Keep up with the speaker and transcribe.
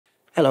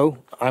Hello,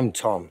 I'm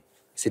Tom.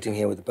 Sitting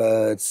here with the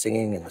birds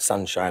singing and the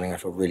sun shining, I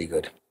feel really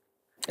good.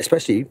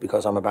 Especially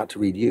because I'm about to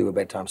read you a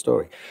bedtime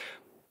story.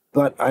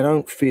 But I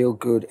don't feel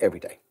good every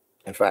day.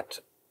 In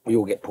fact, we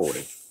all get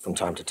poorly from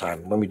time to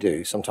time. When we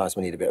do, sometimes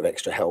we need a bit of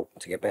extra help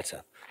to get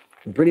better.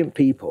 Brilliant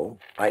people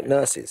like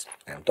nurses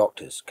and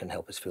doctors can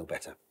help us feel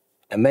better.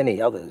 And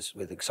many others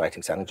with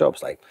exciting sounding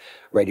jobs like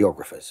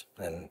radiographers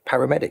and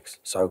paramedics.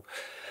 So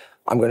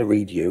I'm going to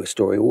read you a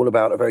story all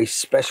about a very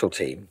special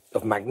team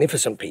of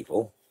magnificent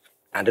people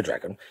and a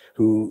dragon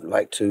who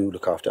like to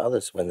look after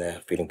others when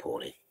they're feeling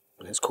poorly.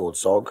 And it's called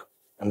Zog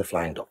and the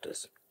Flying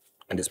Doctors.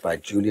 And it's by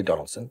Julia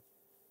Donaldson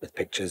with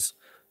pictures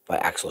by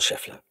Axel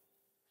Scheffler.